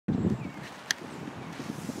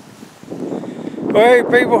Well, hey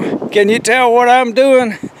people, can you tell what I'm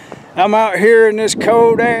doing? I'm out here in this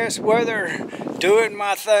cold ass weather doing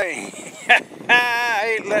my thing.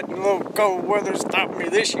 I ain't letting a little cold weather stop me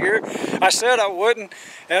this year. I said I wouldn't,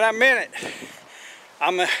 and I meant it.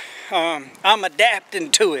 I'm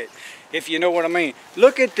adapting to it, if you know what I mean.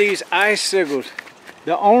 Look at these icicles.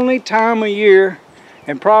 The only time of year,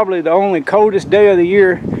 and probably the only coldest day of the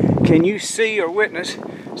year, can you see or witness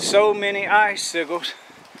so many icicles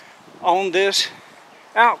on this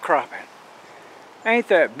outcropping. Ain't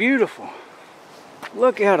that beautiful?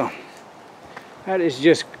 Look at them. That is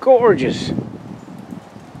just gorgeous.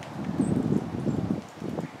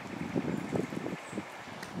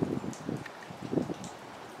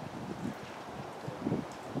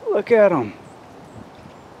 Look at them.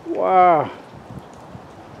 Wow.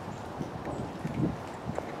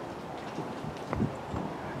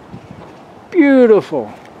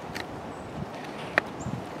 Beautiful.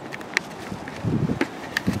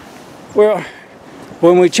 Well,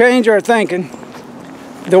 when we change our thinking,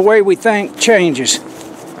 the way we think changes.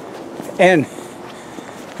 And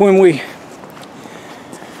when we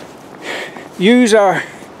use our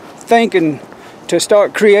thinking to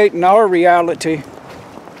start creating our reality,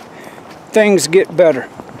 things get better.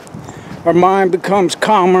 Our mind becomes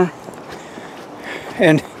calmer,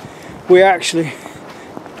 and we actually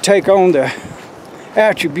take on the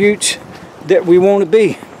attributes that we want to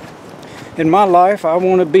be. In my life, I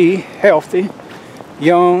want to be healthy,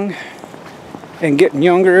 young, and getting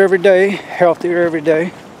younger every day, healthier every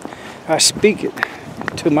day. I speak it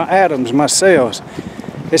to my atoms, my cells.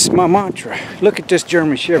 It's my mantra. Look at this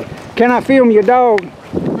German Shepherd. Can I film your dog?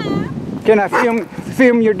 Can I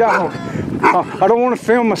film your dog? I don't want to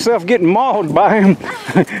film myself getting mauled by him.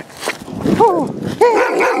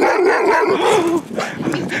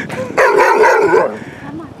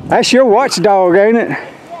 That's your watchdog, ain't it?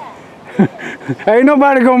 Ain't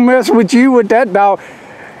nobody gonna mess with you with that dog.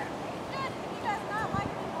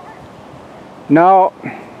 No.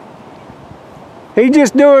 He's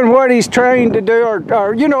just doing what he's trained to do,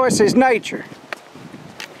 or you know, it's his nature.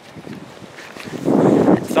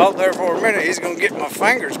 Thought there for a minute he's gonna get my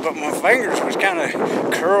fingers, but my fingers was kind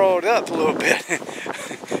of curled up a little bit.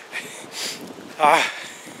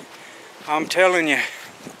 I'm telling you,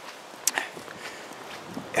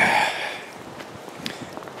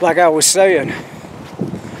 like I was saying,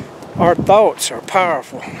 our thoughts are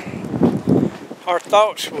powerful. Our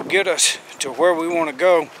thoughts will get us to where we want to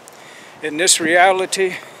go in this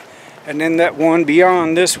reality and then that one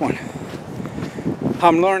beyond this one.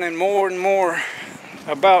 I'm learning more and more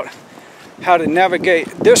about how to navigate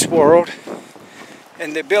this world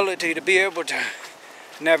and the ability to be able to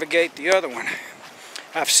navigate the other one.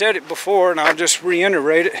 I've said it before, and I'll just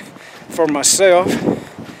reiterate it for myself,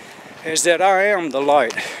 is that I am the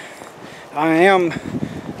light. I am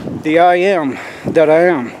the I am that I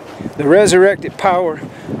am. The resurrected power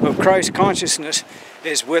of Christ consciousness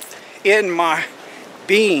is within my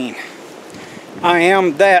being. I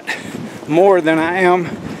am that more than I am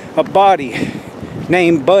a body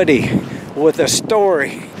named Buddy with a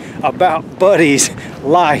story about Buddy's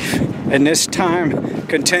life in this time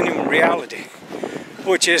continuum reality,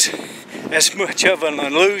 which is as much of an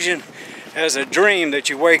illusion as a dream that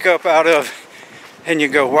you wake up out of and you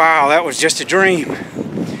go, wow, that was just a dream.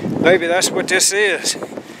 Baby, that's what this is.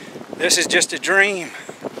 This is just a dream.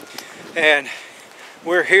 And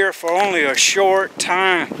we're here for only a short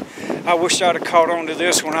time. I wish I'd have caught on to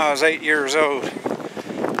this when I was 8 years old.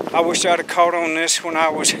 I wish I'd have caught on this when I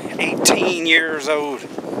was 18 years old.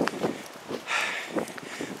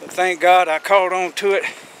 But thank God I caught on to it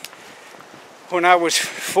when I was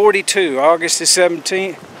 42, August the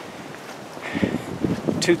 17th,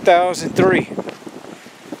 2003.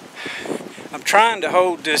 I'm trying to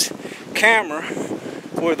hold this camera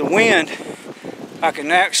where the wind, you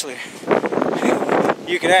can actually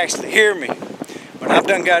hear me. But I've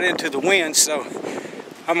done got into the wind, so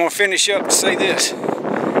I'm gonna finish up and say this.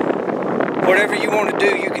 Whatever you want to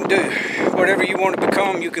do, you can do. Whatever you want to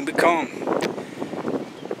become, you can become.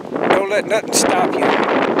 Don't let nothing stop you.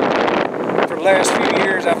 For the last few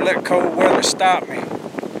years, I've let cold weather stop me.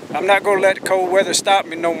 I'm not going to let the cold weather stop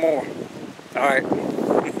me no more. All right.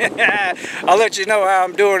 I'll let you know how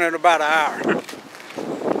I'm doing in about an hour.